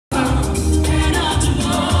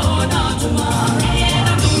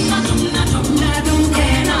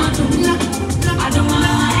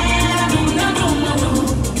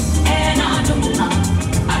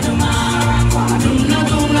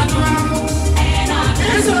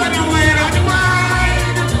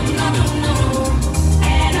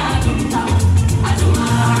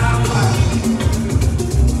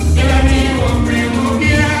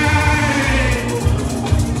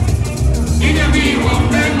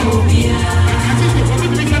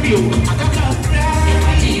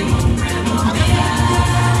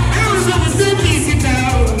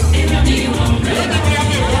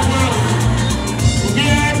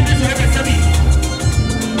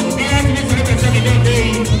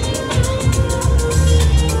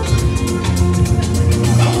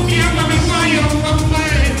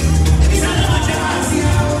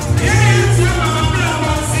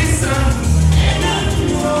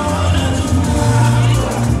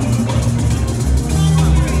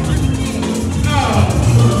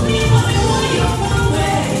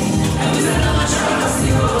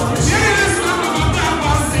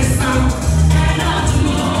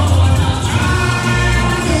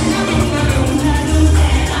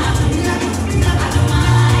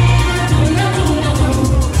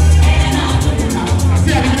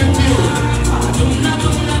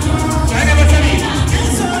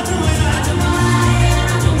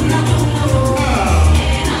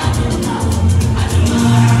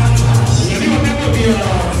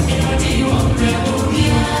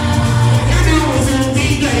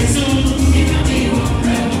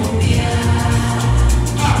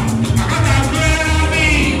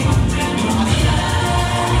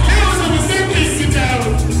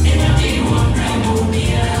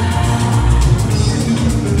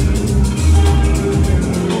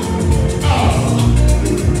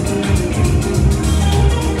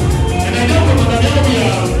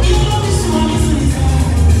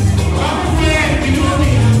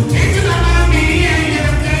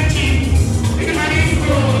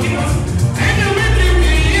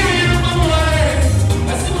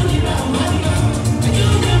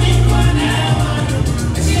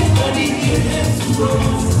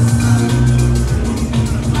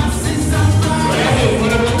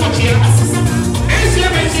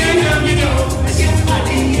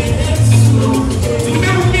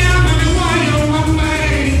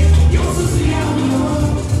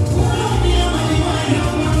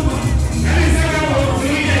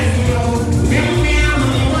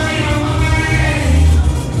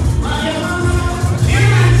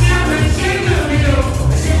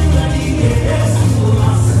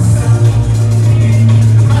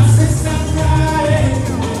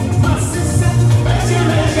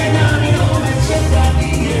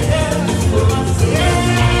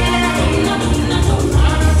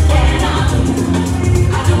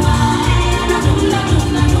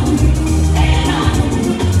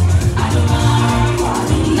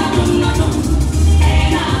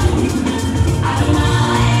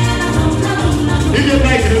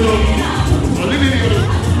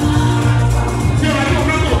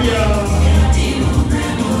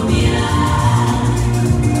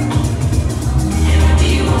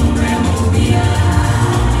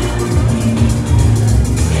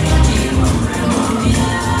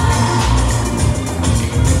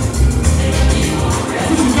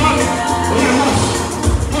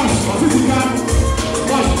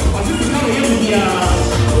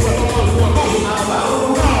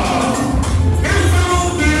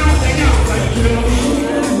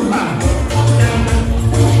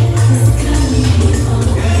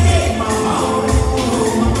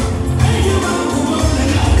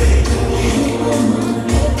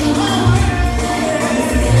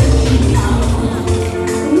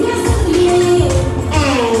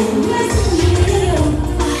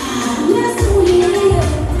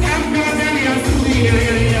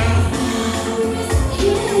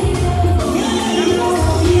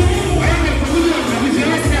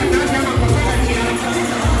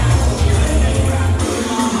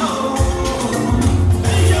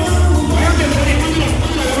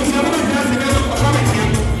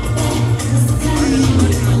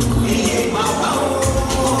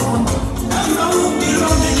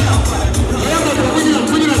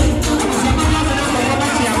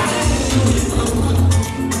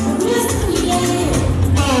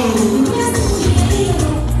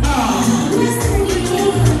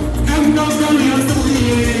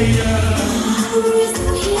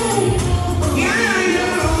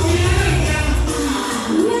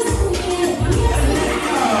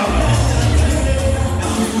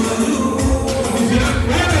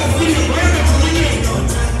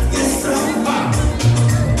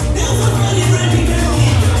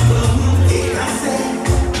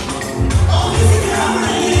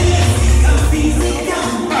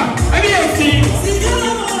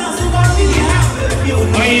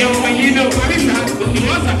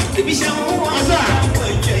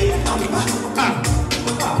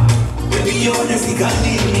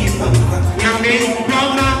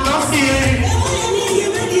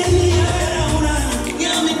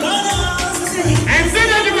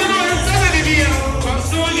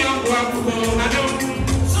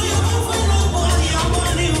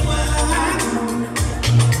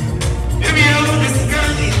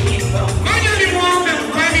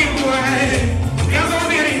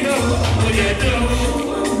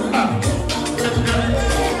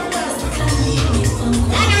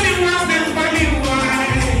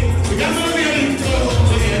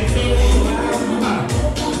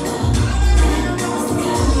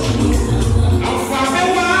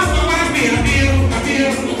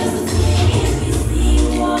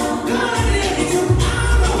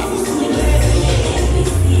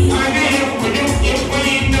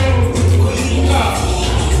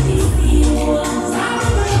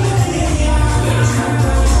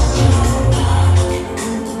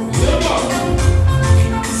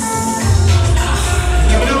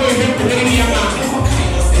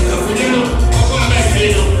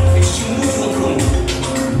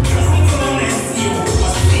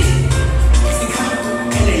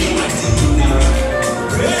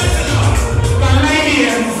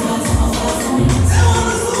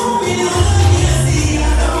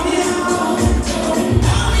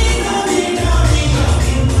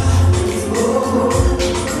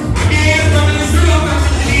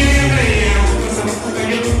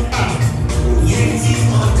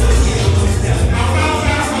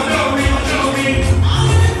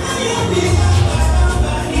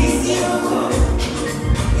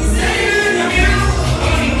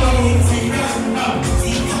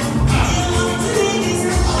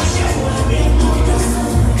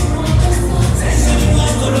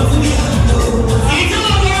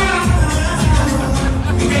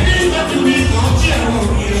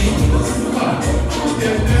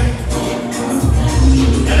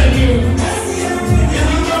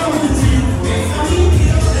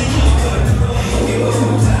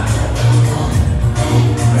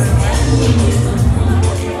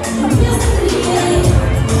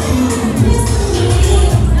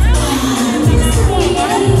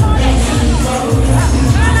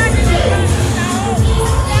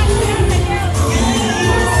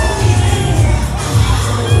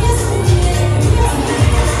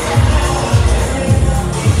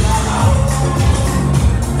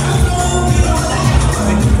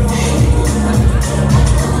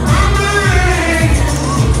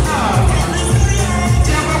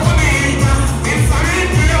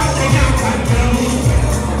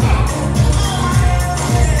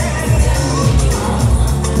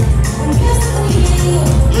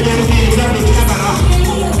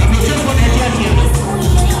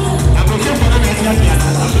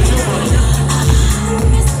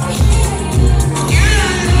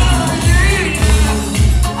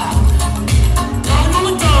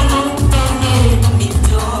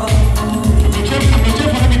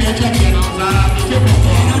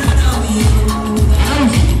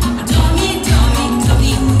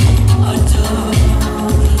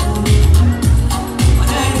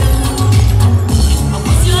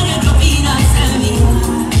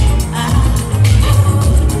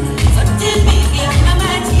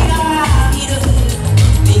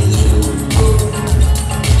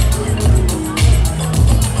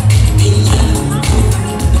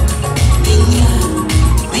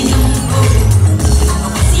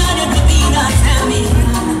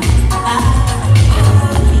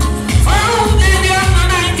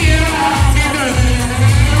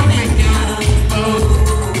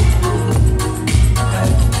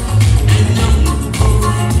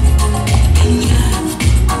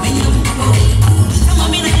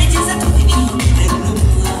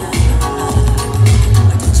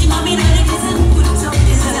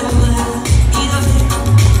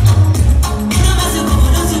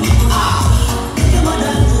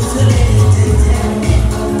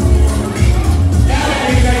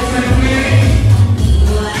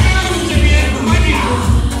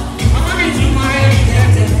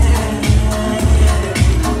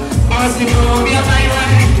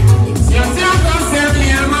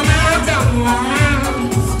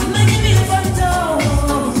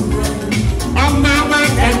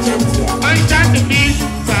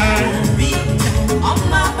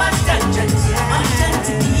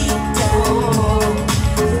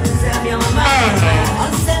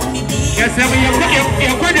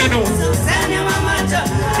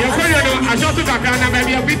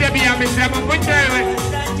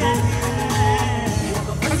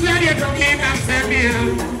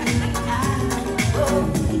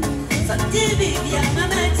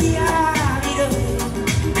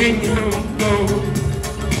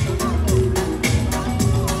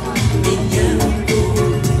Go.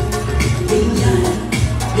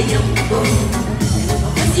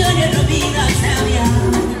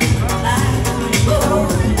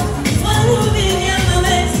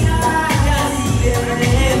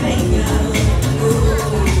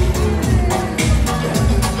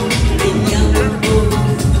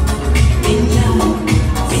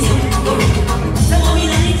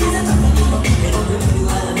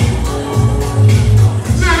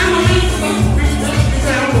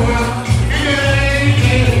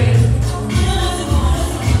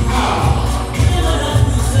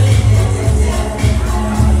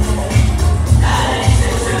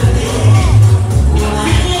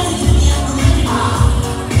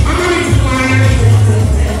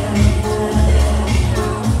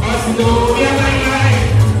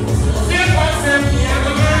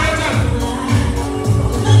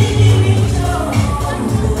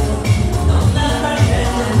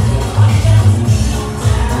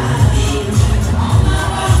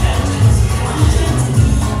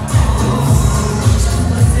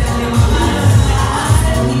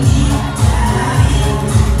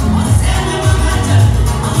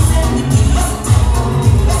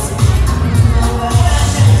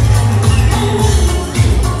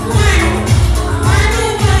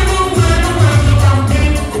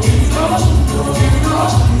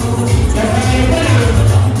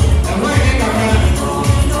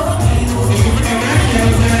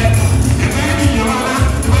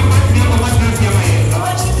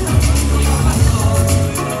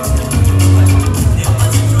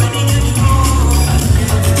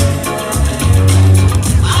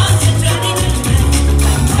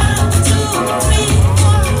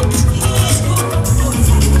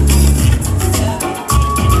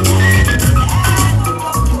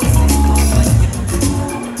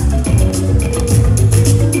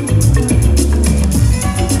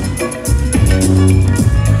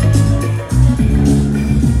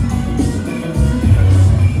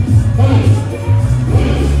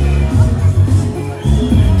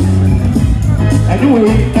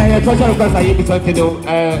 special request I be something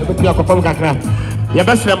with your perform kakra. Your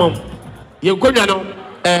best lemon. You go no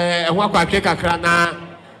and walk a cake kakra na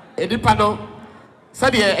edipano.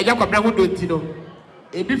 Sadia e yakwa bra ho dontino.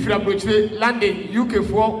 E bi fira brochire London UK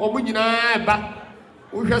for omunyina ba.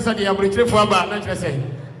 Wo hwe sadia brochire for ba na kire say.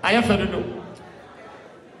 Aya fa no.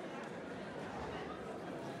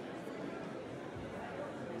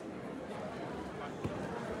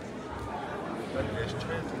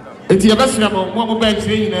 Enti yabasira mo ba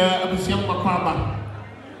kire nyina abusia mo kwaba.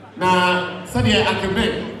 Na sadia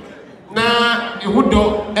akebe na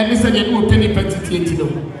ehudo eni sadia no peni petiti entino.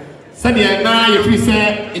 Sadia na yefi se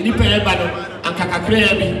enipa e ba no ankakakra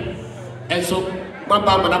ya bi enso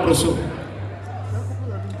mamba mana broso.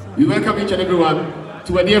 We welcome each and everyone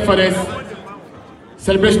to a dear father's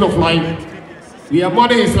celebration of life. We are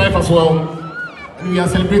mourning his life as well. We are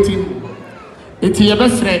celebrating. Enti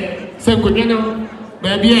yabasira se nkodweno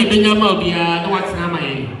baby e benya ma obia na watena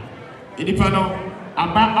amaye. Enipa no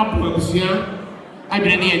aba abu abusia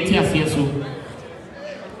adwene ne enti ase so.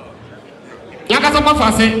 Yakasa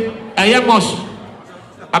mafase ayemos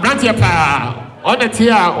abrantie pa oneti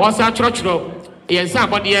a osa chrochro yensa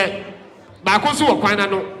abode ba koso wo kwan na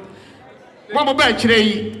no mo ba kire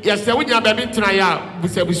yi yese wunya ba bi tena ya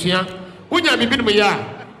busabusua wunya bi binum ya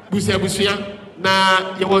busabusua na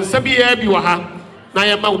ye wonsa bi ya bi wa ha na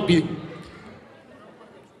ye ma wo bi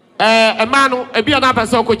ema no ebi na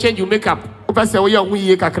pese ko change makeup o pese wo ye hu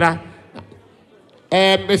yiye kakra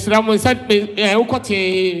mesra mo sat wo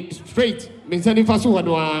kote straight me sani fa so ho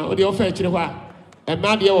no a o de ofa kire ho a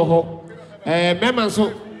ema de wo ho mema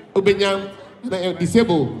so obenya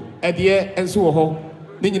disable de enso wo ho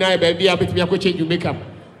ni nyina ba bia betimi akọ change makeup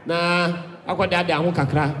na akoda da ho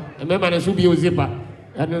kakra mema na so bi ozipa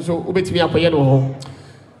eno so obetimi akoye no ho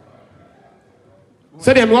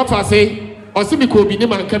se de no fa se osibi ko bi ni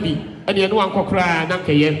manka bi ene no ankokra na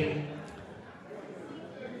nkeye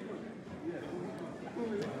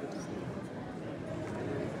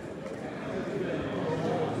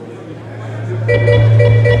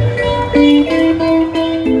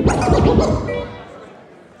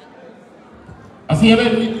Así es,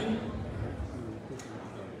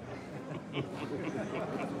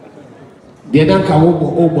 bien acá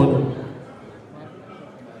hubo bueno.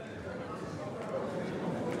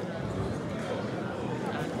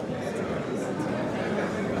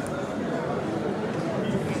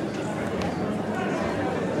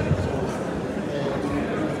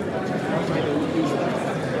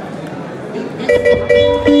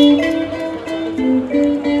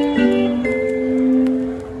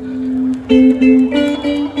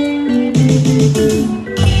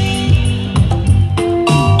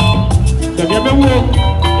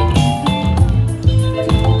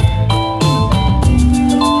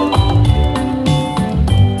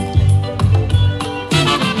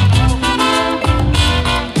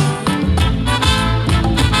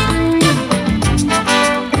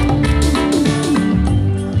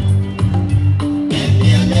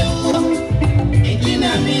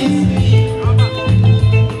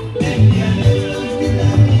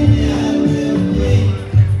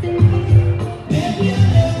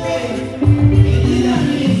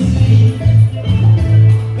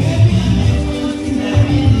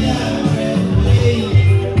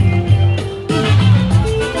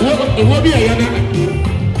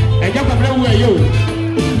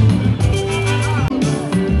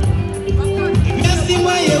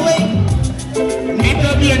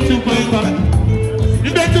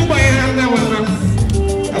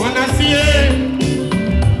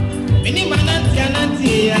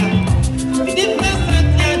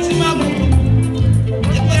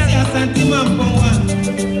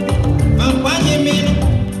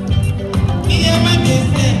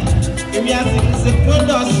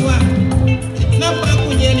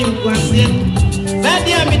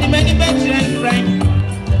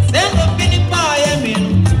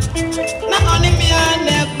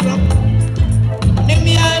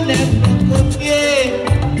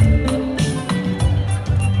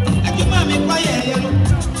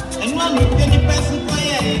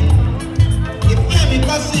 If you have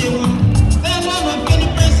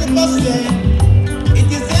a